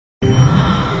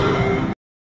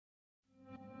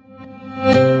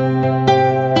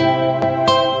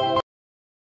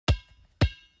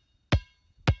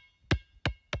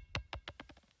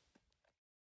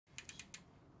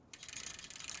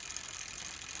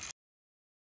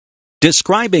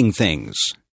Describing things.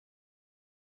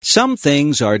 Some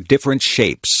things are different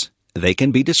shapes. They can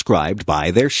be described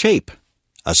by their shape.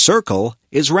 A circle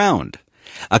is round.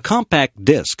 A compact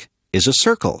disc is a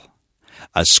circle.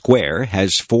 A square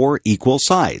has 4 equal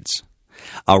sides.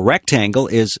 A rectangle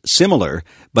is similar,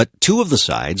 but 2 of the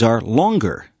sides are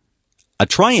longer. A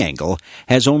triangle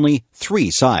has only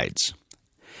 3 sides.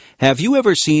 Have you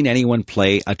ever seen anyone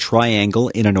play a triangle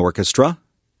in an orchestra?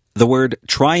 The word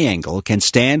triangle can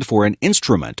stand for an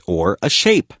instrument or a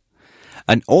shape.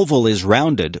 An oval is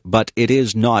rounded, but it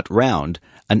is not round.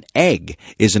 An egg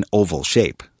is an oval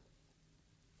shape.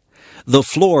 The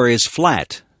floor is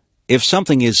flat. If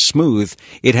something is smooth,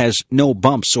 it has no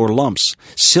bumps or lumps.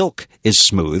 Silk is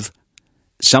smooth.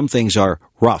 Some things are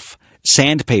rough.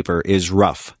 Sandpaper is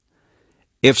rough.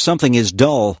 If something is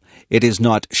dull, it is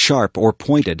not sharp or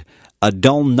pointed. A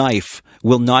dull knife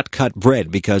will not cut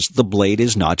bread because the blade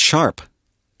is not sharp.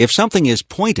 If something is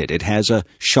pointed, it has a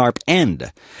sharp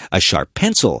end. A sharp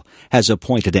pencil has a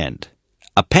pointed end.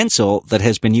 A pencil that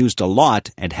has been used a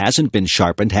lot and hasn't been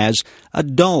sharpened has a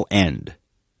dull end.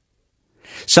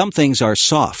 Some things are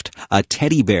soft. A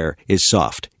teddy bear is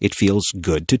soft. It feels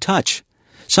good to touch.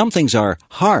 Some things are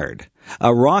hard.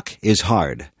 A rock is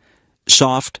hard.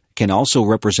 Soft can also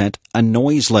represent a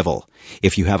noise level.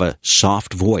 If you have a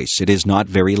soft voice, it is not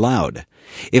very loud.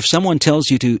 If someone tells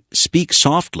you to speak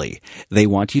softly, they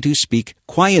want you to speak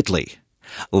quietly.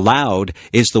 Loud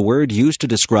is the word used to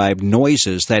describe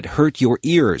noises that hurt your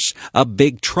ears. A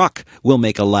big truck will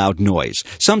make a loud noise.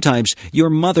 Sometimes your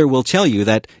mother will tell you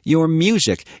that your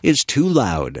music is too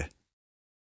loud.